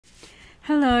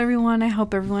Hello, everyone. I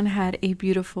hope everyone had a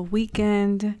beautiful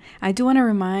weekend. I do want to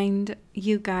remind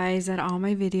you guys that all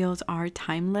my videos are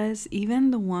timeless, even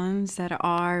the ones that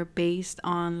are based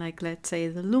on, like, let's say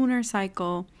the lunar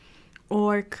cycle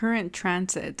or current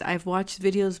transit. I've watched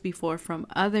videos before from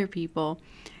other people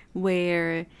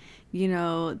where,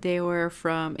 they were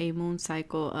from a moon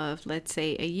cycle of, let's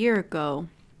say, a year ago.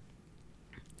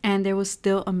 And there was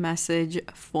still a message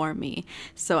for me.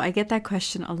 So I get that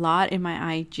question a lot in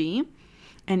my IG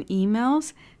and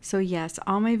emails. So yes,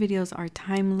 all my videos are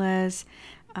timeless.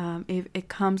 If it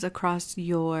comes across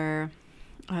your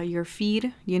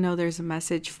feed, there's a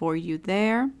message for you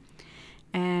there.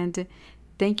 And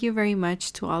thank you very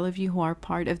much to all of you who are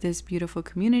part of this beautiful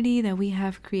community that we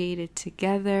have created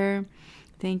together.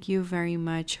 Thank you very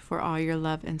much for all your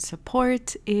love and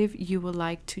support. If you would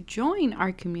like to join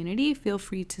our community, feel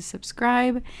free to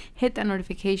subscribe, hit that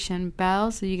notification bell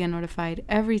so you get notified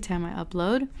every time I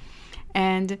upload.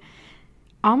 And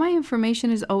all my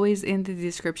information is always in the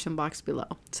description box below.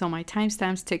 So my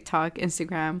timestamps, TikTok,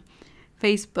 Instagram,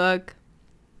 Facebook,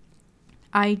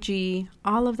 IG,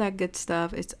 all of that good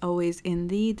stuff, it's always in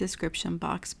the description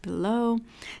box below.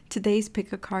 Today's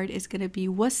pick a card is going to be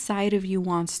what side of you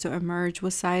wants to emerge,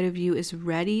 what side of you is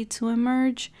ready to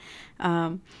emerge.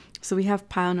 So we have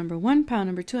pile number 1, pile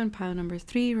number 2, and pile number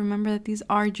 3. Remember that these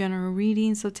are general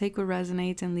readings, so take what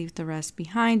resonates and leave the rest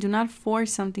behind. Do not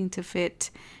force something to fit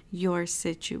your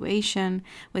situation.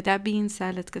 With that being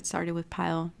said, let's get started with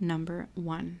pile number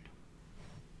 1.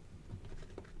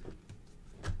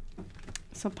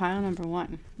 So pile number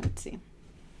 1, let's see.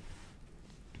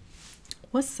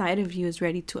 What side of you is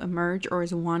ready to emerge, or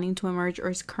is wanting to emerge, or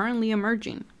is currently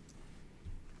emerging?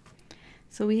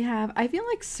 So we have, I feel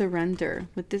like surrender.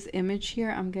 With this image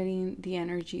here, I'm getting the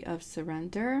energy of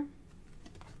surrender.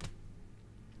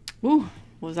 Ooh,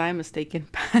 was I mistaken?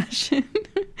 Passion.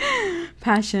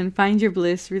 Passion. Find your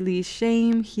bliss, release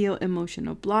shame, heal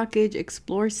emotional blockage,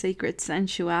 explore sacred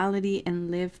sensuality, and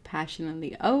live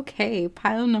passionately. Okay,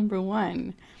 pile number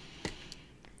 1.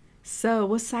 So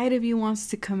what side of you wants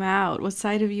to come out? What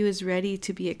side of you is ready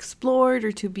to be explored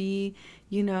or to be,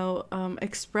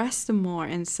 expressed more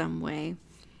in some way?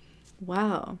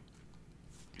 Well,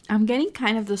 I'm getting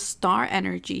kind of the star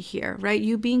energy here, right?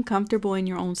 You being comfortable in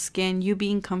your own skin, you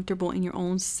being comfortable in your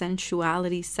own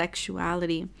sensuality,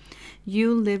 sexuality,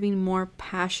 you living more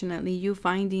passionately, you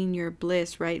finding your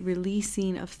bliss, right?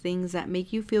 Releasing of things that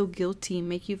make you feel guilty,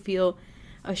 make you feel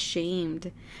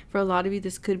ashamed. For a lot of you,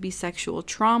 this could be sexual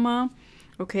trauma,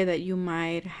 okay, that you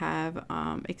might have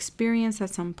experienced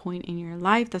at some point in your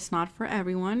life. That's not for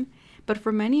everyone, but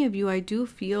for many of you, I do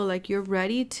feel like you're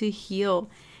ready to heal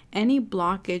any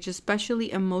blockage,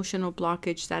 especially emotional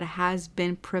blockage that has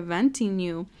been preventing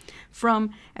you from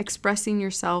expressing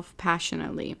yourself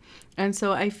passionately. And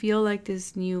so I feel like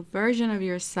this new version of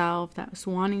yourself that's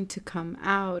wanting to come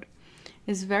out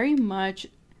is very much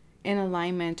in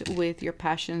alignment with your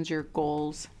passions, your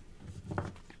goals,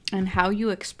 and how you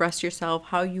express yourself,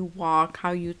 how you walk,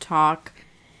 how you talk.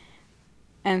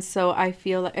 And so I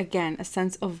feel like, again, a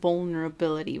sense of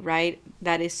vulnerability, right?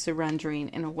 That is surrendering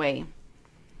in a way.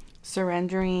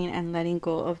 Surrendering and letting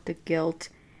go of the guilt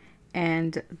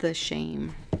and the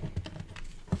shame.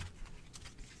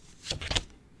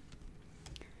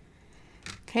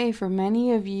 Okay, for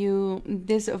many of you,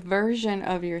 this version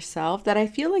of yourself that I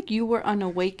feel like you were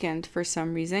unawakened for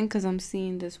some reason, because I'm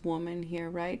seeing this woman here,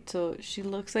 right? So she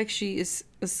looks like she is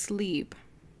asleep.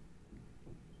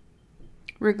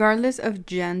 Regardless of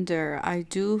gender, I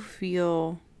do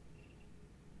feel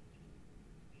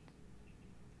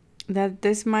that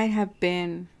this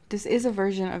is a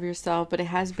version of yourself, but it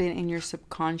has been in your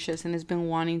subconscious and has been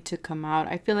wanting to come out.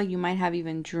 I feel like you might have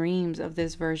even dreams of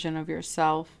this version of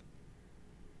yourself.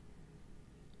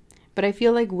 But I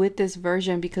feel like with this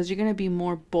version, because you're going to be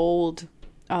more bold,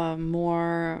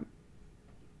 more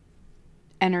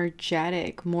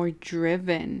energetic, more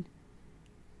driven,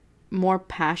 more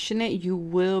passionate, you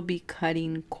will be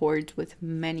cutting cords with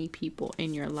many people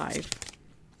in your life.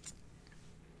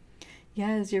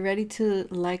 Yes, you're ready to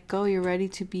let go. You're ready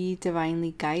to be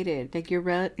divinely guided. Like you're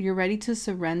ready to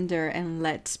surrender and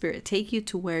let spirit take you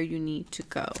to where you need to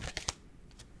go.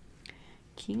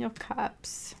 King of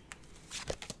Cups.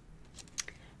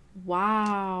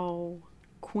 Wow.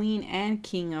 Queen and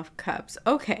King of Cups.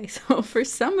 Okay, so for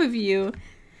some of you,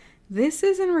 this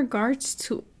is in regards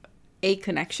to a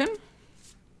connection.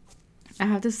 I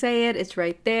have to say it. It's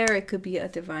right there. It could be a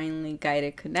divinely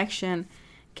guided connection.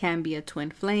 Can be a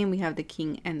twin flame. We have the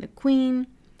King and the Queen.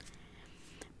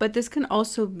 But this can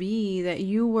also be that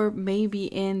you were maybe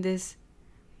in this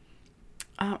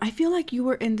I feel like you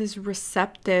were in this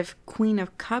receptive Queen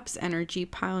of Cups energy,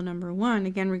 pile number 1.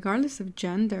 Again, regardless of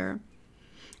gender.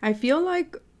 I feel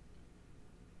like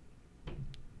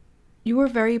you were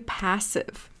very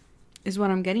passive, is what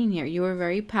I'm getting here. You were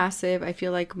very passive. I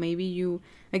feel like maybe you,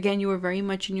 again, you were very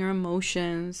much in your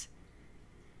emotions.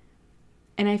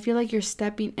 And I feel like you're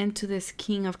stepping into this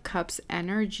King of Cups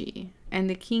energy. And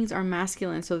the kings are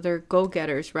masculine, so they're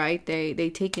go-getters, right? They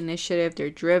take initiative,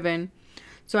 they're driven.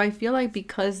 So I feel like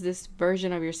because this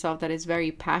version of yourself that is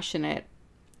very passionate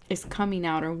is coming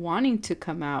out or wanting to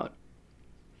come out,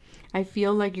 I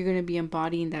feel like you're going to be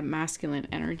embodying that masculine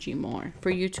energy more for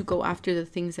you to go after the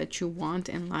things that you want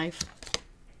in life.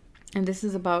 And this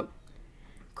is about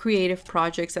creative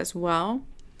projects as well.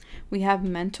 We have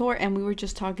mentor, and we were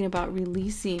just talking about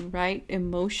releasing, right?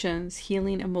 Emotions,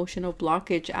 healing emotional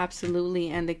blockage, absolutely.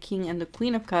 And the King and the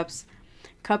Queen of Cups,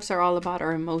 cups are all about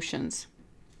our emotions.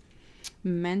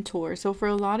 Mentor. So for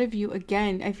a lot of you,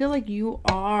 again, I feel like you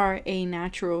are a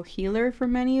natural healer for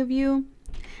many of you.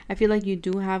 I feel like you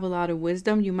do have a lot of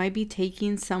wisdom. You might be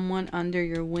taking someone under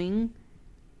your wing.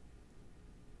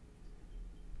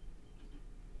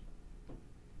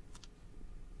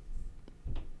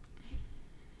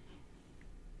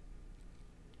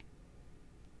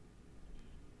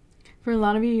 For a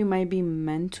lot of you, you might be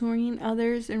mentoring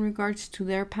others in regards to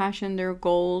their passion, their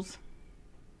goals.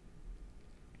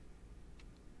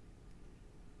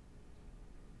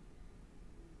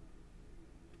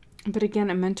 But again,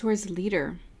 a mentor is a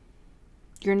leader.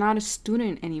 You're not a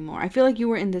student anymore. I feel like you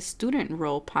were in the student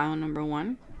role, pile number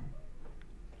 1.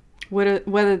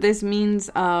 Whether this means,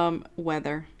 you're going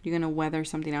to weather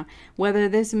something out. Whether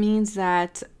this means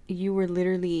that you were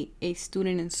literally a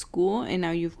student in school and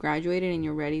now you've graduated and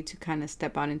you're ready to kind of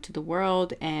step out into the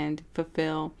world and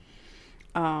fulfill,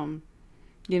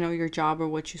 your job or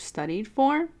what you studied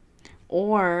for.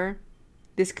 Or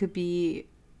this could be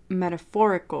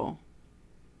metaphorical,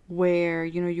 where,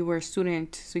 you were a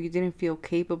student, so you didn't feel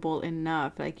capable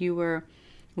enough. Like you were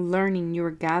learning, you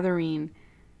were gathering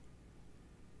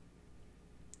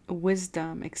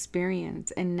wisdom,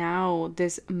 experience, and now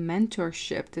this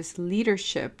mentorship, this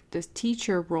leadership, this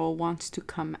teacher role wants to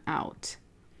come out.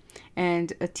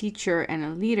 And a teacher and a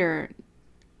leader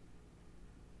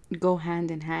go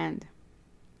hand in hand.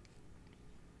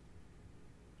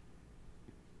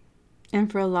 And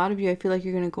for a lot of you, I feel like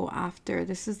you're going to go after.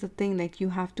 This is the thing, like you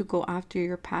have to go after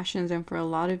your passions. And for a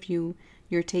lot of you,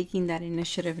 you're taking that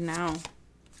initiative now.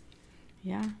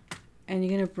 Yeah. And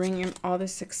you're going to bring in all the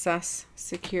success,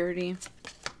 security,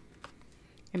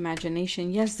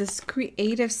 imagination. Yes, this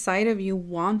creative side of you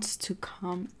wants to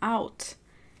come out.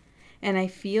 And I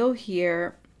feel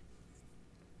here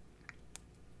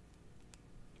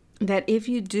that if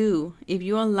you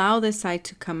allow this side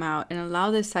to come out and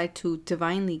allow this side to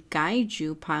divinely guide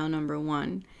you, pile number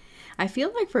 1, I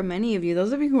feel like for many of you,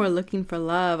 those of you who are looking for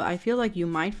love, I feel like you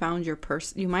might find your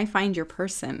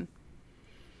person.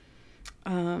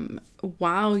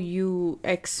 While you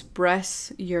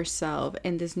express yourself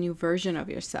in this new version of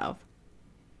yourself.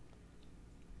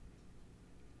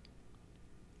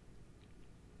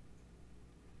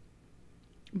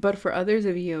 But for others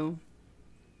of you,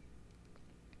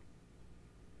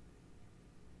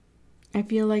 I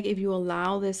feel like if you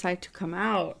allow this side to come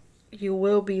out, you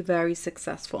will be very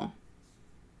successful.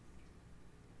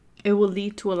 It will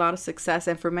lead to a lot of success.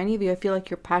 And for many of you, I feel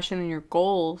like your passion and your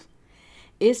goals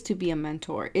is to be a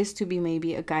mentor, is to be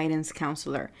maybe a guidance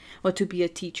counselor, or to be a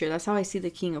teacher. That's how I see the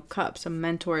King of Cups, a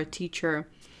mentor, a teacher,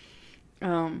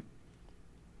 a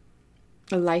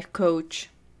life coach,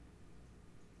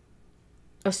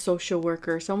 a social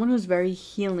worker, someone who's very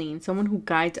healing, someone who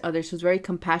guides others, who's very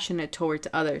compassionate towards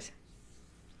others.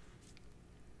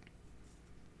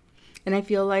 And I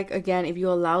feel like, again, if you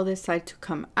allow this side to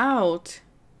come out,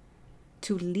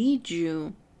 to lead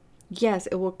you, yes,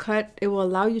 it will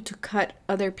allow you to cut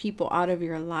other people out of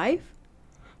your life.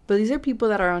 But these are people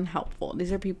that are unhelpful.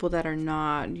 These are people that are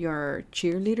not your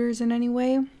cheerleaders in any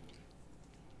way.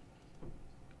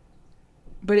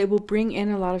 But it will bring in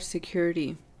a lot of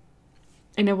security.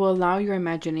 And it will allow your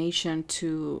imagination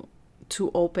to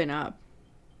open up.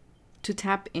 To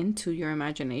tap into your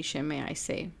imagination, may I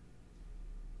say.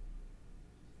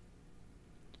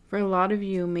 For a lot of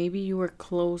you, maybe you were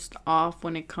closed off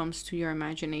when it comes to your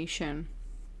imagination.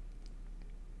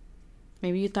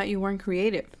 Maybe you thought you weren't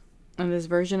creative. And this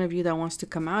version of you that wants to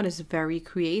come out is very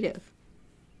creative.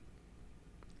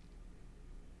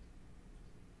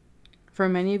 For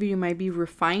many of you, you might be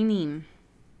refining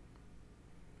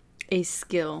a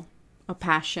skill, a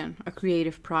passion, a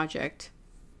creative project.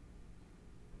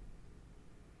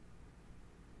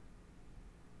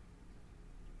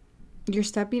 you're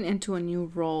stepping into a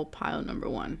new role, pile number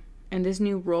one. And this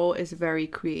new role is very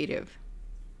creative.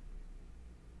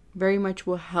 Very much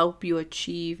will help you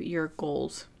achieve your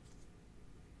goals.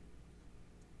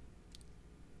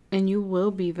 And you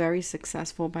will be very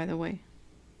successful, by the way.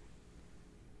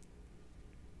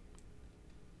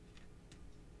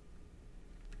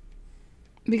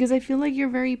 Because I feel like you're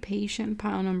very patient,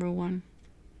 pile number one.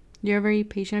 You're very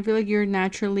patient. I feel like you're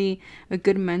naturally a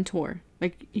good mentor.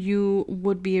 Like you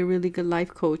would be a really good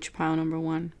life coach, pile number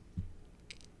one.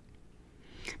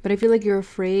 But I feel like you're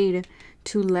afraid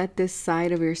to let this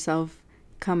side of yourself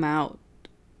come out.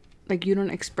 Like you don't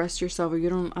express yourself, or you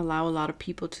don't allow a lot of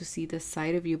people to see this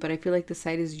side of you. But I feel like the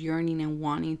side is yearning and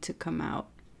wanting to come out.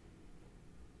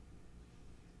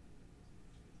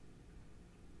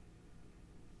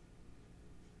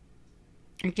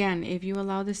 Again, if you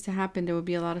allow this to happen, there will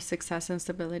be a lot of success and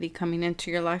stability coming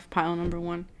into your life, pile number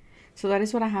one. So that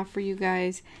is what I have for you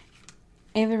guys.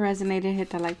 If it resonated, hit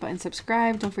that like button,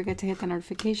 subscribe. Don't forget to hit the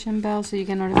notification bell so you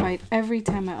get notified every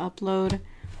time I upload.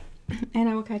 And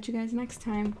I will catch you guys next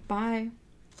time. Bye.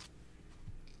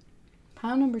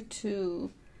 Pile number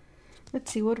two.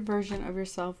 Let's see what version of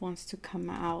yourself wants to come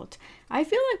out. I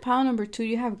feel like pile number two,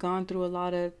 you have gone through a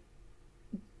lot of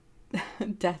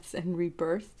deaths and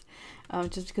rebirth.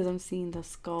 Just because I'm seeing the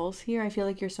skulls here. I feel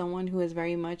like you're someone who is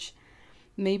very much,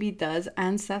 maybe does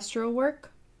ancestral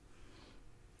work.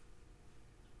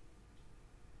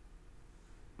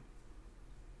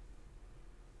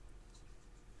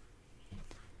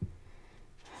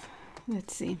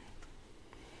 Let's see.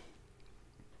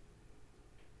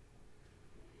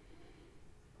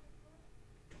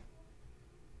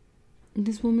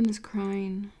 This woman is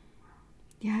crying.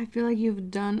 Yeah, I feel like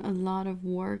you've done a lot of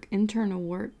work, internal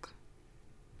work.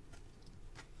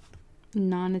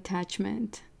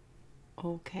 Non-attachment.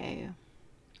 Okay.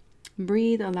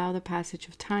 Breathe, allow the passage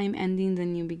of time, endings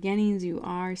and new beginnings. You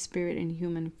are spirit in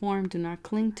human form. Do not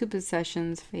cling to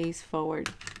possessions. Face forward.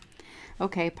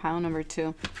 Okay, pile number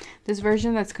two. This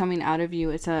version that's coming out of you,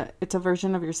 it's a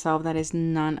version of yourself that is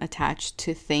non-attached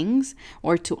to things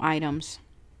or to items.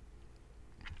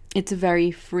 It's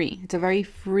very free. It's a very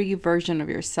free version of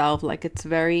yourself. Like it's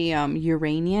very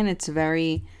Uranian. It's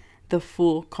very the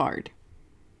Fool card.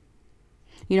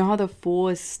 You know how the Fool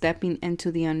is stepping into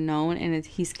the unknown and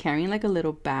he's carrying like a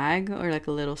little bag or like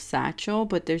a little satchel,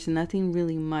 but there's nothing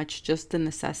really much, just the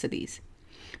necessities.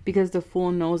 Because the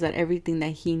Fool knows that everything that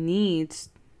he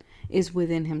needs is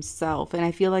within himself. And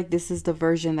I feel like this is the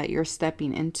version that you're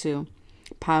stepping into,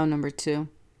 pile number two.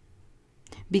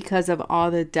 Because of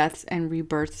all the deaths and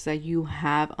rebirths that you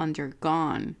have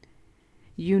undergone.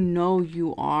 You know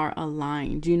you are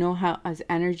aligned. You know how as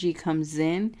energy comes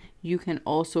in, you can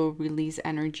also release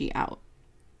energy out.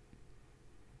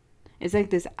 It's like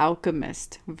this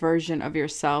alchemist version of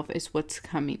yourself is what's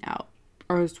coming out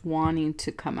or is wanting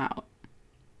to come out.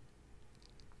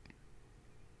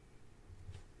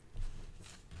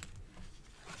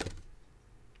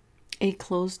 A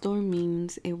closed door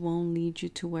means it won't lead you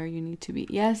to where you need to be.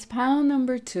 Yes, pile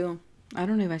number two. I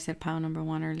don't know if I said pile number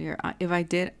one earlier. If I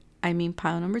did, I mean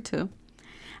pile number two.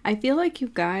 I feel like you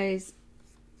guys,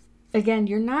 again,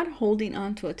 you're not holding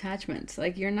on to attachments.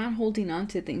 Like you're not holding on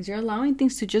to things. You're allowing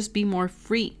things to just be more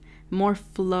free, more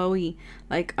flowy.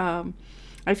 Like,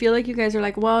 I feel like you guys are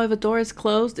like, well, if a door is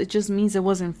closed, it just means it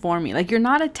wasn't for me. Like you're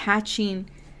not attaching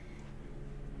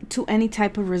to any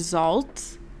type of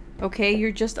results. Okay,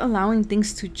 you're just allowing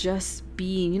things to just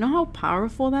be. You know how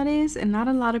powerful that is? And not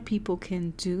a lot of people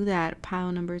can do that,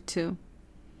 pile number two.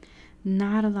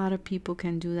 Not a lot of people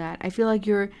can do that. I feel like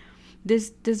you're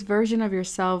this version of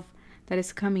yourself that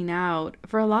is coming out.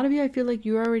 For a lot of you, I feel like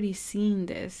you're already seeing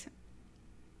this.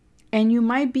 And you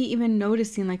might be even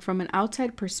noticing, like from an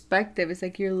outside perspective, it's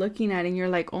like you're looking at it and you're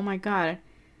like, oh my God,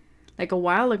 like a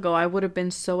while ago, I would have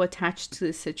been so attached to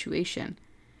this situation.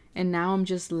 And now I'm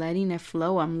just letting it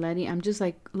flow. I'm just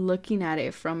like looking at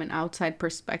it from an outside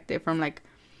perspective, from like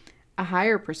a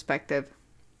higher perspective.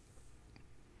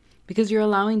 Because you're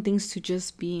allowing things to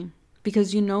just be.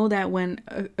 Because you know that when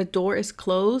a door is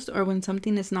closed or when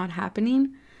something is not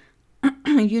happening,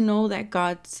 you know that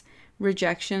God's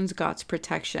rejections, God's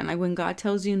protection. Like when God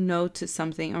tells you no to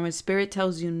something or when Spirit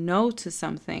tells you no to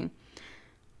something,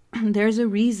 there's a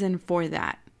reason for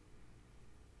that.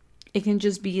 It can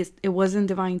just be it wasn't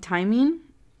divine timing,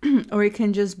 or it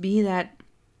can just be that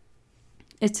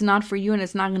it's not for you and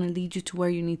it's not going to lead you to where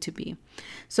you need to be.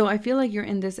 So I feel like you're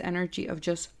in this energy of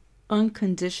just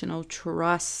unconditional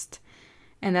trust.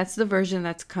 And that's the version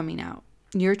that's coming out.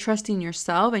 You're trusting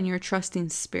yourself and you're trusting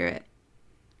Spirit.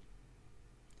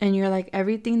 And you're like,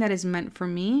 everything that is meant for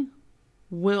me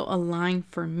will align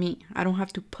for me. I don't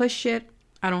have to push it.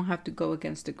 I don't have to go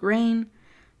against the grain.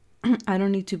 I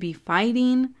don't need to be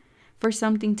fighting for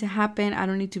something to happen. I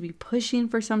don't need to be pushing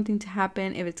for something to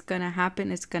happen. If it's going to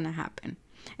happen, it's going to happen.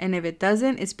 And if it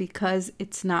doesn't, it's because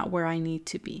it's not where I need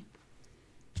to be.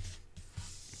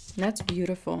 That's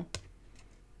beautiful.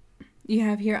 You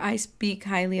have here, I speak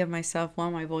highly of myself.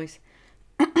 Wow, my voice.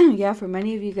 Yeah, for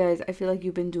many of you guys, I feel like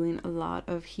you've been doing a lot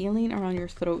of healing around your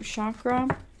throat chakra.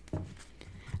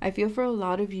 I feel for a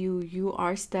lot of you, you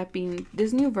are stepping,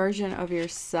 this new version of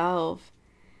yourself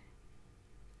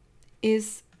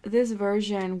is this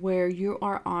version where you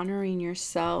are honoring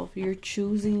yourself. You're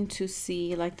choosing to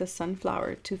see like the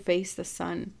sunflower, to face the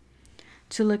sun,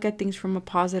 to look at things from a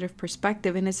positive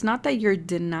perspective. And it's not that you're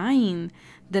denying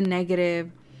the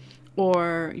negative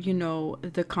or, you know,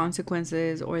 the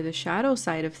consequences or the shadow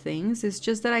side of things. It's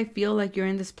just that I feel like you're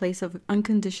in this place of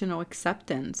unconditional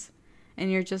acceptance.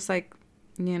 And you're just like,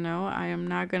 you know, I am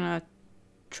not going to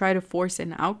try to force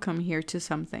an outcome here to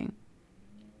something.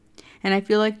 And I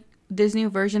feel like this new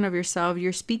version of yourself,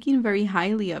 you're speaking very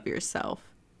highly of yourself.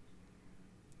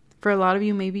 For a lot of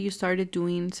you, maybe you started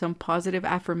doing some positive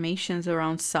affirmations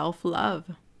around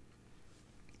self-love.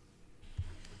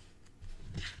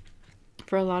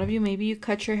 For a lot of you, maybe you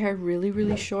cut your hair really,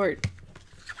 really short.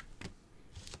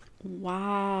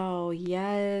 Wow,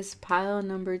 yes, pile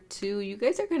number 2. You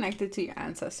guys are connected to your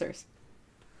ancestors.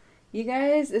 You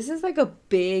guys, this is like a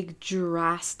big,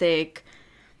 drastic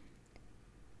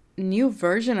new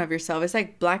version of yourself. It's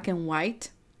like black and white,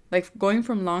 like going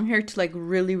from long hair to like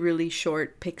really, really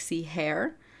short pixie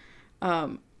hair.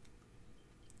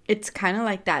 It's kind of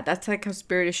like that. That's like how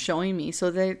spirit is showing me.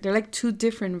 So they're like two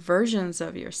different versions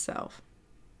of yourself.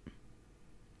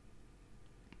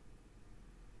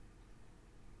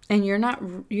 And you're not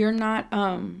you're not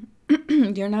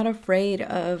afraid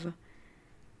of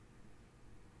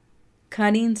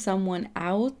cutting someone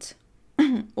out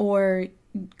or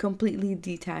completely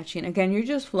detaching. Again, you're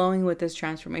just flowing with this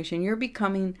transformation. You're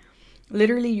becoming,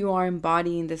 literally, you are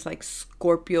embodying this like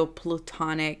Scorpio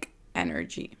Plutonic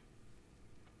energy.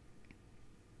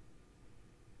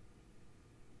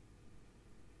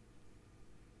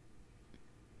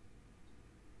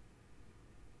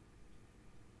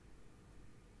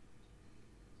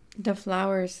 The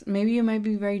flowers. Maybe you might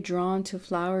be very drawn to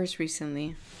flowers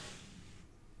recently.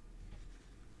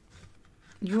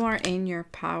 You are in your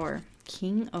power.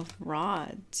 King of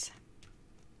Rods.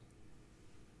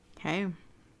 Okay.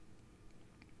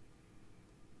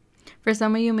 For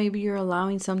some of you, maybe you're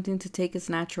allowing something to take its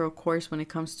natural course when it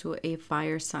comes to a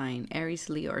fire sign, Aries,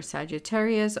 Leo, or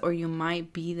Sagittarius, or you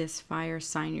might be this fire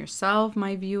sign yourself,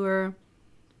 my viewer.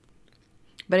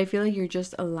 But I feel like you're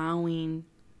just allowing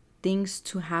things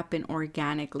to happen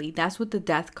organically. That's what the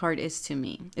Death card is to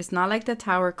me. It's not like the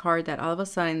Tower card that all of a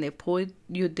sudden they pull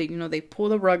you, they pull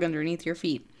the rug underneath your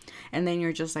feet, and then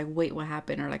you're just like, wait, what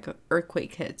happened? Or like an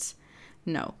earthquake hits.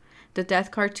 No, the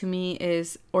Death card to me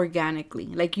is organically.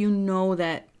 Like, you know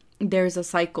that there's a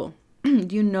cycle.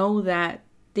 You know that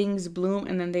things bloom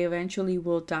and then they eventually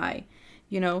will die.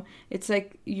 You know, it's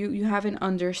like you have an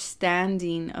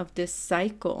understanding of this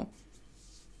cycle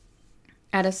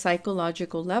at a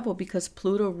psychological level, because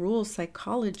Pluto rules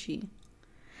psychology.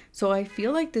 So I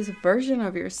feel like this version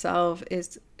of yourself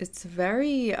it's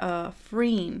very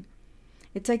freeing.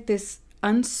 It's like this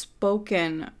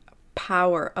unspoken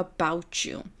power about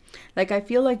you. Like, I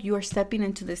feel like you are stepping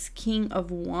into this King of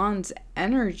Wands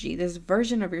energy, this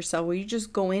version of yourself where you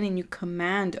just go in and you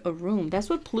command a room. That's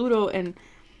what Pluto and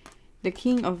the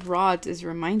King of Rods is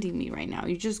reminding me right now.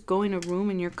 You just go in a room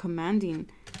and you're commanding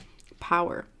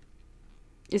power.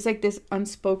 It's like this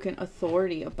unspoken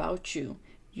authority about you.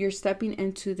 You're stepping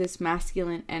into this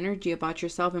masculine energy about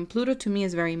yourself. And Pluto to me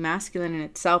is very masculine in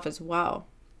itself as well.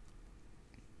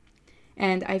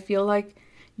 And I feel like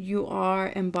you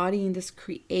are embodying this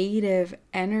creative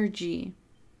energy.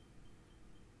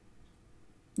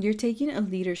 You're taking a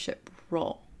leadership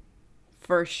role,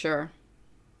 for sure.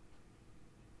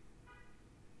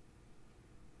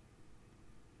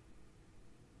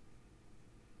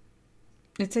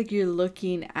 It's like you're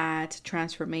looking at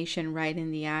transformation right in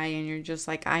the eye and you're just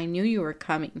like, I knew you were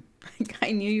coming. Like,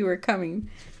 I knew you were coming.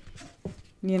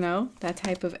 You know, that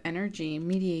type of energy,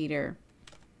 mediator.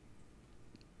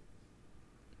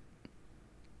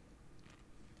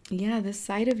 Yeah, this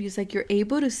side of you is like you're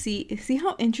able to see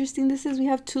how interesting this is? We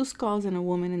have two skulls and a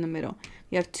woman in the middle.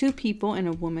 We have two people and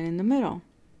a woman in the middle.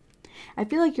 I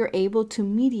feel like you're able to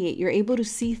mediate. You're able to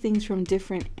see things from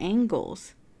different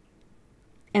angles.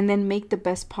 And then make the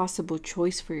best possible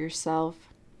choice for yourself.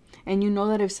 And you know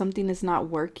that if something is not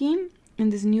working, In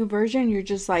this new version, you're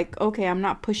just like, okay, I'm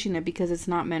not pushing it because it's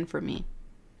not meant for me.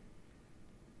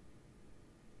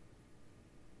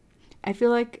 I feel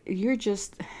like you're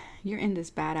in this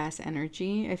badass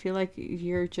energy. I feel like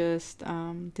you're just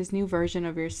this new version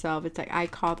of yourself. It's like, I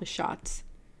call the shots.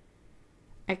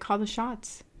 I call the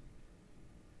shots.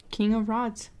 King of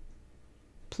Rods.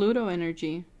 Pluto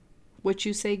energy. What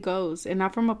you say goes. And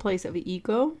not from a place of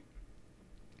ego,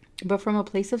 but from a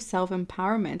place of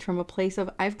self-empowerment. From a place of,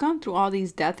 I've gone through all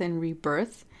these death and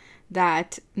rebirth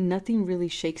that nothing really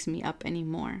shakes me up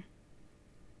anymore.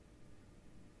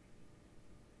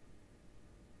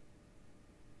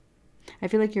 I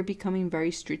feel like you're becoming very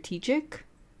strategic,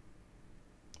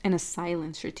 and a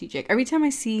silent strategic. Every time I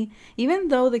see, even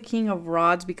though the King of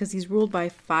Rods, because he's ruled by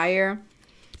fire,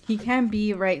 he can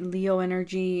be, right, Leo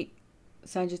energy,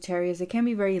 Sagittarius. It can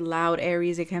be very loud.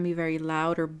 Aries, it can be very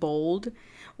loud or bold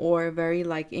or very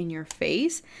like in your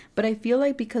face. But I feel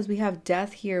like because we have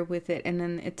death here with it, and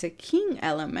then it's a king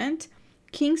element,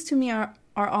 kings to me are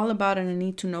all about on a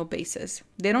need to know basis.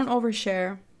 They don't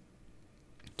overshare.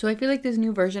 So I feel like this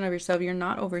new version of yourself, you're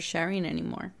not oversharing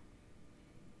anymore.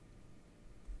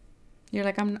 You're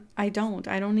like, I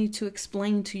don't need to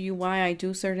explain to you why I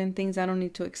do certain things. I don't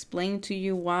need to explain to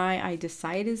you why I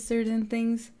decided certain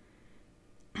things.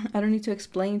 I don't need to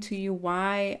explain to you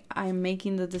why I'm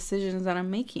making the decisions that I'm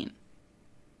making.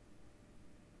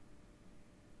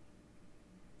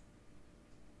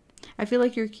 I feel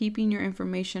like you're keeping your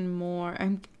information more.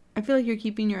 I feel like you're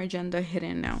keeping your agenda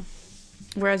hidden now.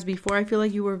 Whereas before, I feel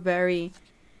like you were very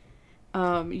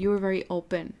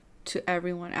open to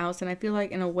everyone else. And I feel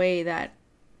like in a way that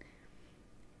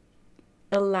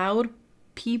allowed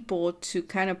people to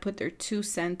kind of put their 2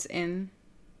 cents in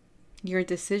your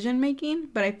decision making.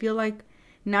 But I feel like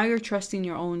now you're trusting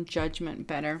your own judgment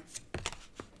better.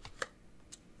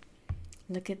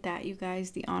 Look at that, you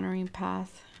guys, the honoring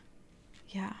path.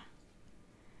 Yeah.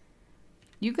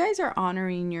 You guys are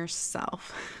honoring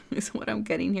yourself is what I'm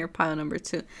getting here, pile number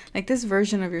 2. Like this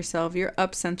version of yourself, you're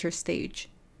up center stage.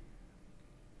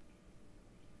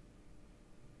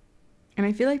 And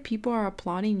I feel like people are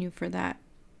applauding you for that.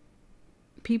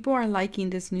 People are liking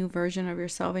this new version of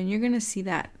yourself, and you're going to see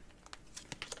that.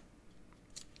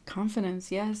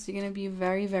 Confidence, yes. You're going to be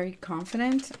very, very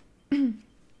confident. There's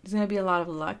going to be a lot of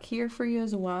luck here for you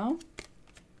as well.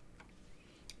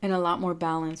 And a lot more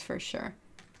balance for sure.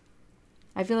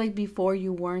 I feel like before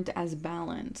you weren't as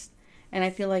balanced. And I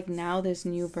feel like now this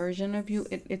new version of you,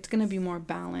 it's going to be more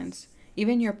balanced.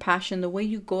 Even your passion, the way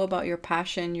you go about your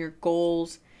passion, your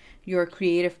goals, your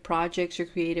creative projects, your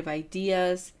creative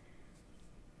ideas.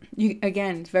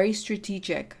 Again, very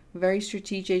strategic. Very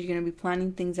strategic. You're going to be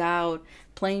planning things out,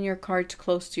 playing your cards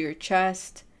close to your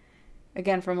chest.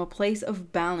 Again, from a place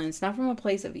of balance, not from a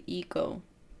place of ego.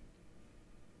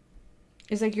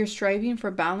 It's like you're striving for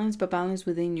balance, but balance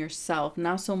within yourself.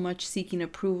 Not so much seeking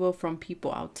approval from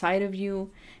people outside of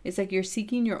you. It's like you're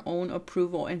seeking your own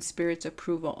approval and spirit's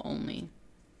approval only.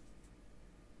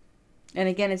 And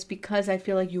again, it's because I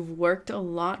feel like you've worked a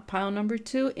lot, pile number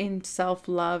 2, in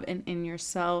self-love and in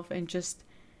yourself and just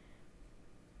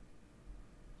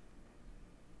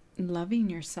loving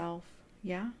yourself.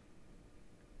 Yeah.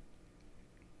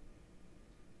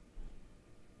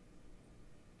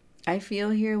 I feel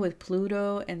here with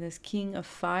Pluto and this King of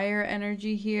Fire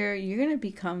energy here, you're going to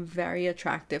become very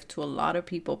attractive to a lot of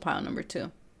people, pile number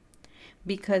 2.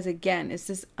 Because again, it's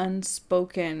this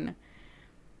unspoken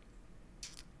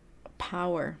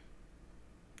power.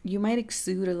 You might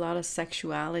exude a lot of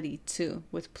sexuality too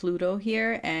with Pluto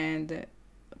here, and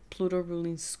Pluto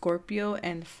ruling Scorpio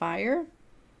and fire.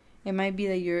 It might be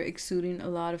that you're exuding a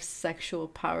lot of sexual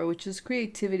power, which is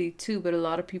creativity too, but a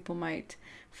lot of people might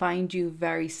find you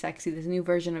very sexy. This new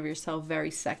version of yourself,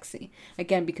 very sexy.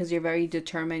 Again, because you're very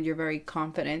determined, you're very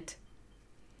confident,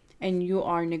 and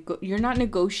you're not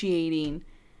negotiating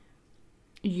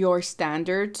your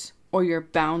standards or your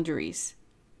boundaries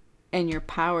and your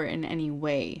power in any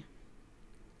way.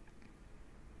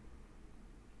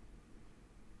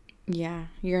 Yeah,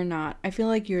 you're not. I feel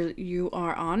like you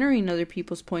are honoring other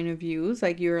people's point of views.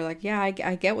 Like you're like, yeah, I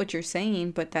get what you're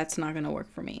saying, but that's not going to work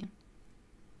for me.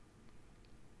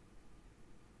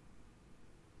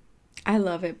 I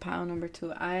love it, pile number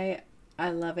 2. I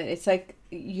love it. It's like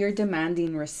you're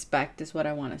demanding respect is what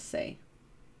I want to say.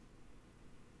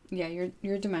 Yeah,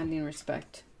 you're demanding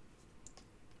respect.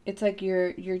 It's like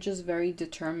you're just very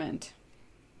determined.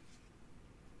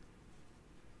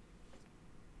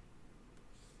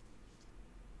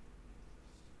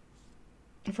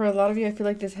 For a lot of you, I feel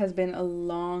like this has been a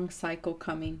long cycle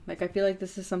coming. Like I feel like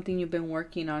this is something you've been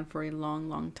working on for a long,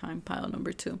 long time, pile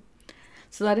number 2.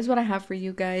 So that is what I have for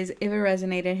you guys. If it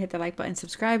resonated, hit the like button,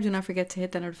 subscribe. Do not forget to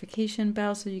hit the notification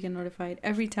bell so you get notified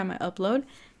every time I upload.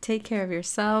 Take care of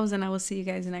yourselves, and I will see you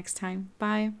guys next time.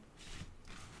 Bye.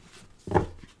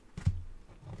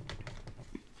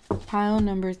 Pile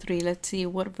number 3. Let's see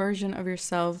what version of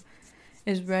yourself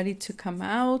is ready to come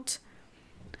out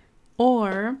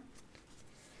or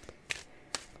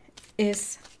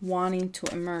is wanting to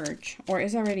emerge or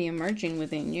is already emerging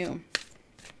within you.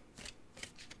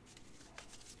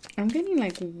 I'm getting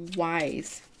like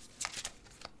wise.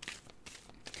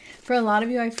 For a lot of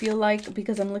you, I feel like,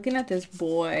 because I'm looking at this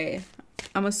boy,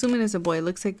 I'm assuming it's a boy. It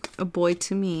looks like a boy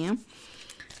to me.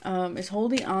 Is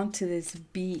holding on to this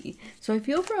bee. So I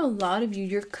feel for a lot of you,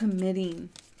 you're committing.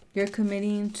 You're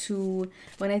committing to,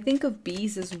 when I think of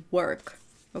bees, is work.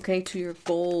 Okay, to your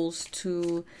goals,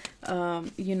 to,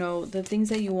 you know, the things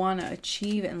that you want to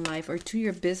achieve in life, or to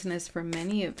your business for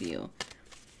many of you.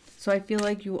 So I feel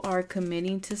like you are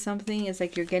committing to something. It's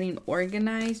like you're getting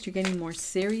organized. You're getting more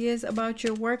serious about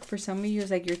your work. For some of you, it's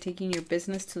like you're taking your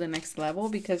business to the next level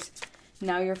because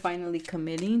now you're finally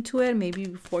committing to it. Maybe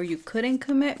before you couldn't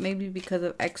commit. Maybe because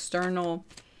of external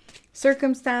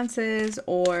circumstances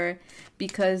or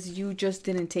because you just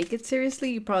didn't take it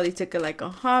seriously. You probably took it like a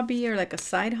hobby or like a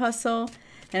side hustle.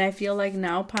 And I feel like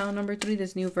now, pile number 3,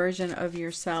 this new version of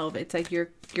yourself, it's like you're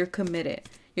committed.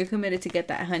 You're committed to get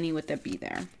that honey with the bee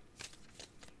there.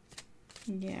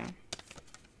 Yeah.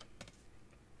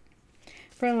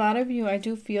 For a lot of you, I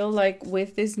do feel like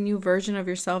with this new version of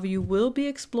yourself, you will be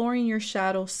exploring your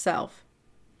shadow self.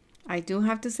 I do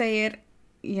have to say it.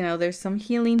 You know, there's some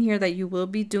healing here that you will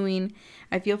be doing.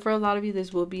 I feel for a lot of you,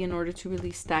 this will be in order to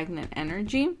release stagnant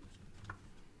energy.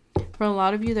 For a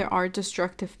lot of you, there are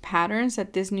destructive patterns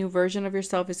that this new version of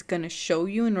yourself is going to show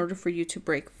you in order for you to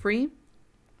break free.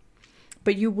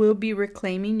 But you will be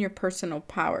reclaiming your personal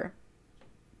power.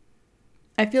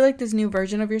 I feel like this new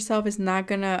version of yourself is not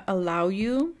going to allow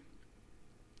you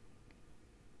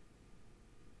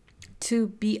to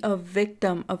be a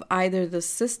victim of either the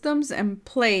systems in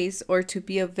place or to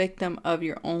be a victim of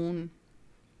your own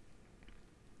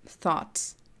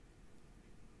thoughts.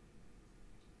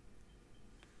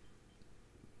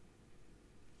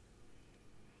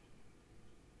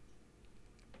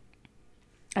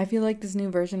 I feel like this new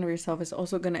version of yourself is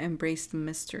also going to embrace the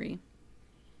mystery.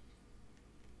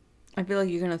 I feel like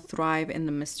you're going to thrive in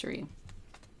the mystery.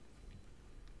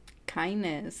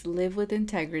 Kindness. Live with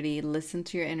integrity. Listen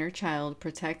to your inner child.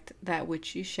 Protect that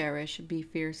which you cherish. Be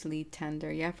fiercely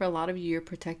tender. Yeah, for a lot of you, you're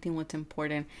protecting what's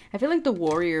important. I feel like the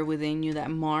warrior within you,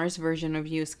 that Mars version of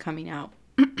you, is coming out.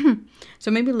 So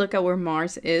maybe look at where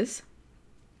Mars is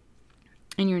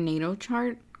in your natal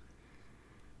chart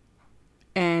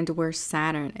and where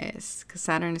Saturn is, because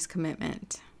Saturn is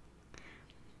commitment.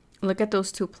 Look at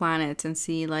those 2 planets and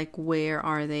see like where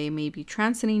are they maybe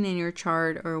transiting in your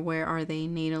chart or where are they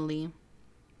natally.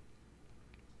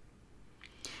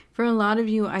 For a lot of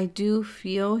you, I do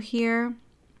feel here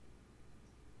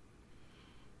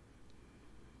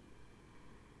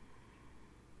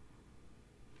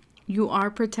you are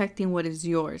protecting what is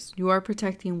yours. You are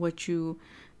protecting what you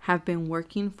have been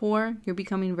working for. You're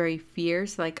becoming very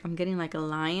fierce. Like I'm getting like a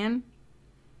lion.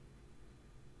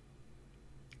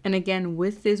 And again,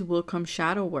 with this will come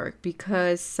shadow work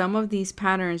because some of these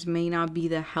patterns may not be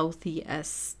the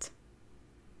healthiest.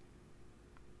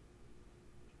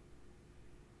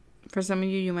 For some of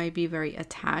you, you might be very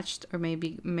attached or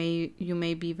maybe you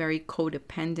may be very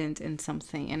codependent in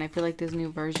something. And I feel like this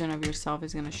new version of yourself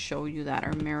is going to show you that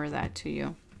or mirror that to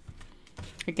you.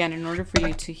 Again, in order for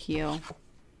you to heal.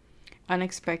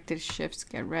 Unexpected shifts.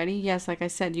 Get ready. Yes, like I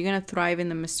said, you're going to thrive in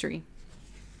the mystery.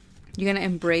 You're going to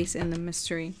embrace in the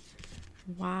mystery.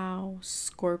 Wow.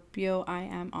 Scorpio, I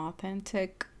am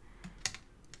authentic.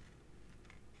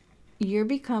 You're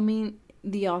becoming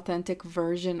the authentic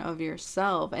version of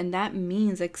yourself. And that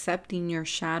means accepting your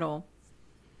shadow.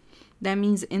 That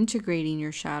means integrating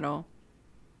your shadow.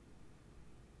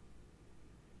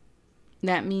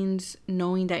 That means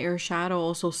knowing that your shadow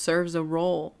also serves a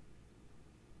role.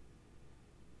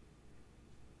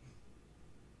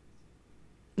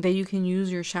 That you can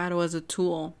use your shadow as a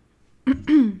tool.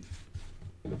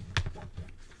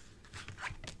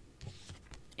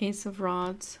 Ace of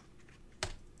Rods.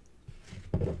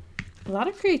 A lot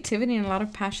of creativity and a lot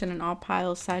of passion in all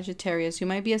piles. Sagittarius. You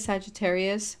might be a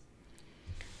Sagittarius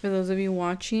for those of you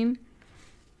watching.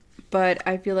 But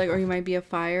I feel like, or you might be a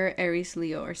fire, Aries,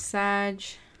 Leo, or Sag.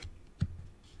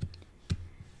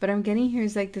 But I'm getting here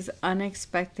is like this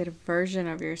unexpected version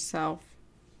of yourself.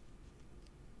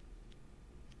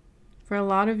 For a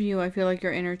lot of you, I feel like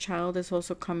your inner child is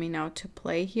also coming out to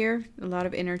play here. A lot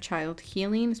of inner child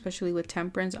healing, especially with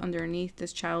Temperance underneath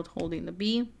this child holding the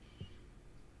bee.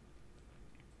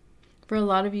 For a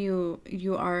lot of you,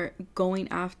 you are going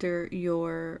after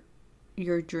your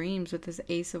dreams with this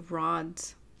Ace of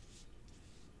Rods.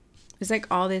 It's like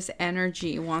all this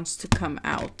energy wants to come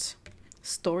out.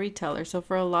 Storyteller. So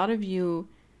for a lot of you,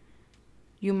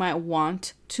 you might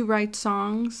want to write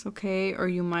songs, okay? Or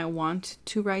you might want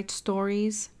to write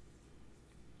stories.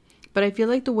 But I feel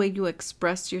like the way you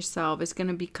express yourself is going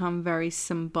to become very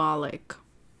symbolic.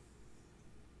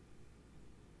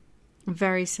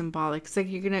 Very symbolic. It's like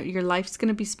your life's going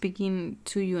to be speaking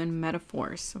to you in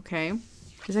metaphors, okay?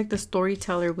 It's like the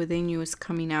storyteller within you is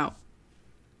coming out.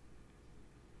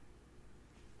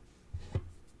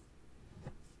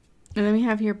 And then we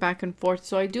have here back and forth.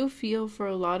 So I do feel for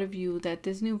a lot of you that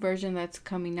this new version that's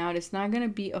coming out is not going to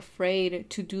be afraid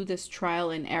to do this trial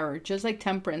and error. Just like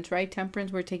Temperance, right?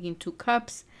 Temperance, we're taking 2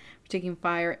 cups. We're taking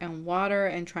fire and water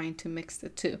and trying to mix the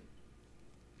two.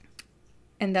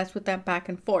 And that's with that back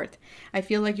and forth. I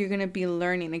feel like you're going to be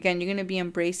learning. Again, you're going to be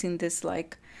embracing this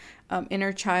like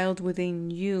inner child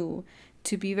within you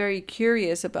to be very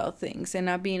curious about things and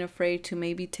not being afraid to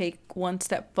maybe take 1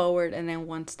 step forward and then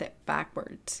 1 step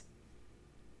backwards.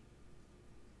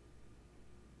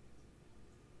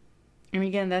 And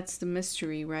again, that's the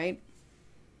mystery, right?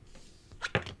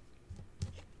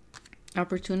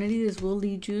 Opportunity. This will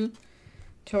lead you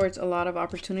towards a lot of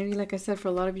opportunity. Like I said, for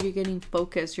a lot of you, you're getting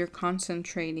focused. You're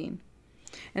concentrating.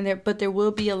 But there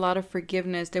will be a lot of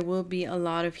forgiveness. There will be a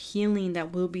lot of healing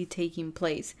that will be taking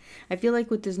place. I feel like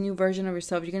with this new version of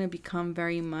yourself, you're going to become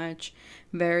very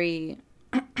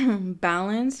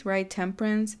balanced, right?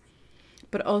 Temperance.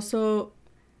 But also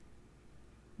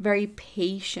very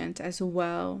patient as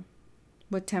well.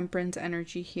 With Temperance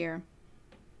energy here.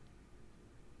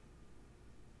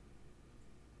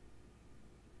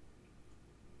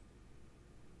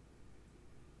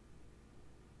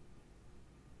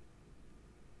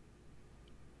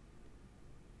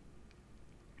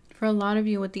 For a lot of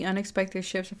you with the unexpected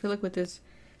shifts, I feel like with this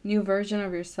new version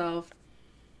of yourself,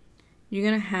 you're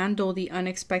going to handle the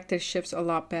unexpected shifts a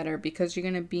lot better because you're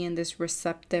going to be in this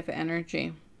receptive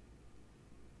energy.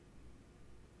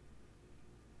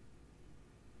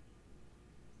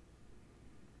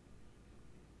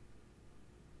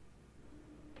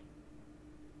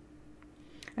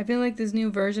 I feel like this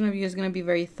new version of you is going to be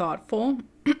very thoughtful.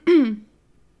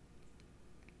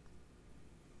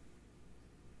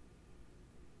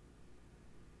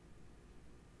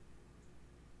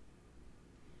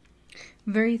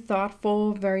 Very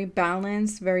thoughtful, very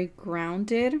balanced, very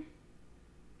grounded.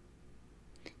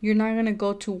 You're not going to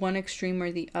go to one extreme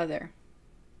or the other.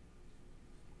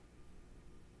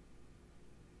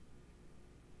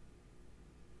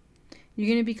 You're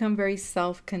going to become very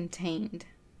self-contained.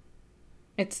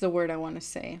 It's the word I want to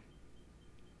say.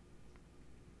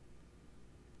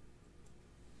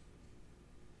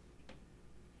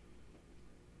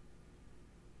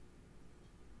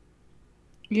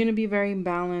 You're going to be very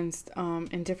balanced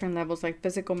in different levels, like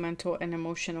physical, mental, and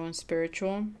emotional and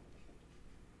spiritual.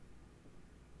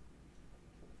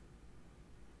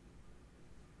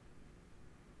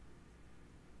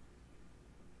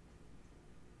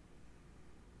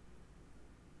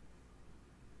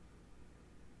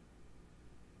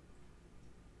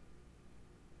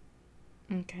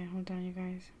 Okay, hold on, you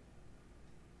guys.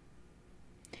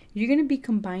 You're going to be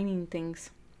combining things.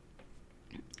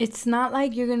 It's not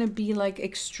like you're going to be like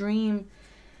extreme,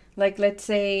 like let's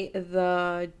say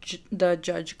the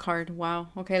Judge card. Wow.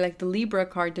 Okay, like the Libra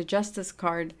card, the Justice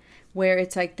card, where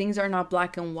it's like things are not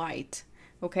black and white.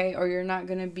 Okay, or you're not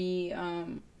going to be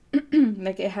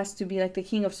like it has to be like the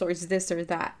King of Swords, this or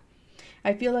that.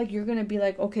 I feel like you're going to be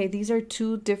like, okay, these are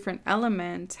 2 different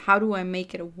elements. How do I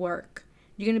make it work?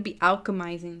 You're going to be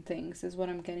alchemizing things is what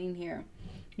I'm getting here.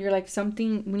 You're like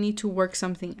we need to work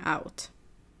something out.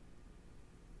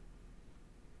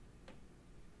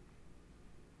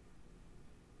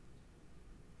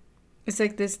 It's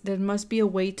like this, there must be a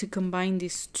way to combine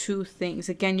these 2 things.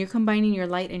 Again, you're combining your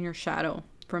light and your shadow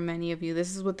for many of you.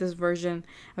 This is what this version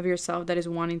of yourself that is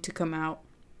wanting to come out.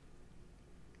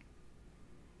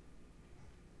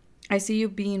 I see you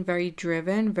being very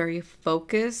driven, very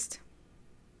focused.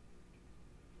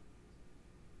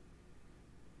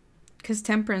 Because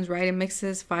Temperance, right? It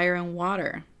mixes fire and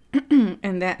water.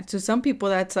 And that, to some people,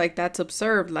 that's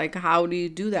absurd. Like, how do you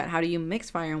do that? How do you mix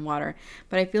fire and water?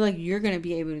 But I feel like you're going to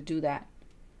be able to do that.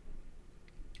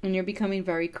 And you're becoming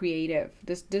very creative.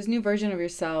 This new version of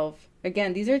yourself,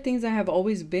 again, these are things that have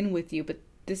always been with you, but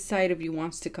this side of you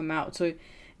wants to come out. So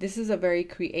this is a very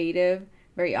creative,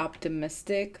 very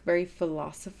optimistic, very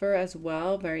philosopher as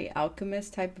well, very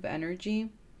alchemist type of energy.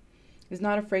 Is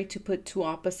not afraid to put two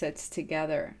opposites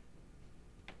together.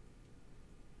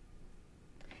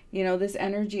 You know, this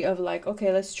energy of like,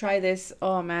 okay, let's try this.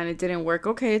 Oh man, it didn't work.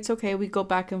 Okay, it's okay. We go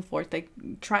back and forth, like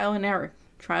trial and error.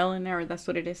 Trial and error, that's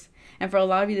what it is. And for a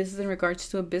lot of you, this is in regards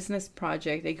to a business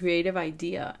project, a creative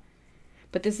idea.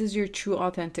 But this is your true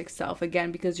authentic self,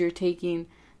 again, because you're taking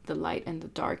the light and the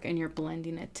dark and you're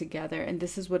blending it together. And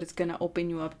this is what is going to open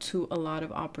you up to a lot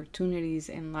of opportunities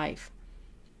in life.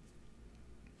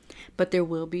 But there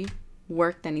will be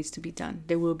work that needs to be done.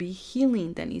 There will be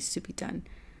healing that needs to be done.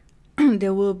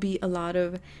 There will be a lot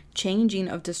of changing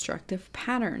of destructive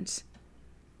patterns.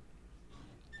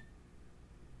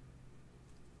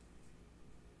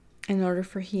 In order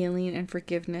for healing and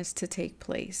forgiveness to take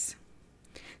place.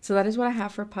 So that is what I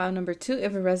have for pile number 2.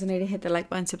 If it resonated, hit the like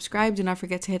button, subscribe. Do not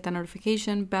forget to hit the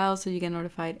notification bell so you get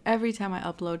notified every time I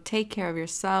upload. Take care of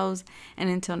yourselves. And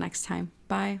until next time,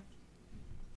 bye.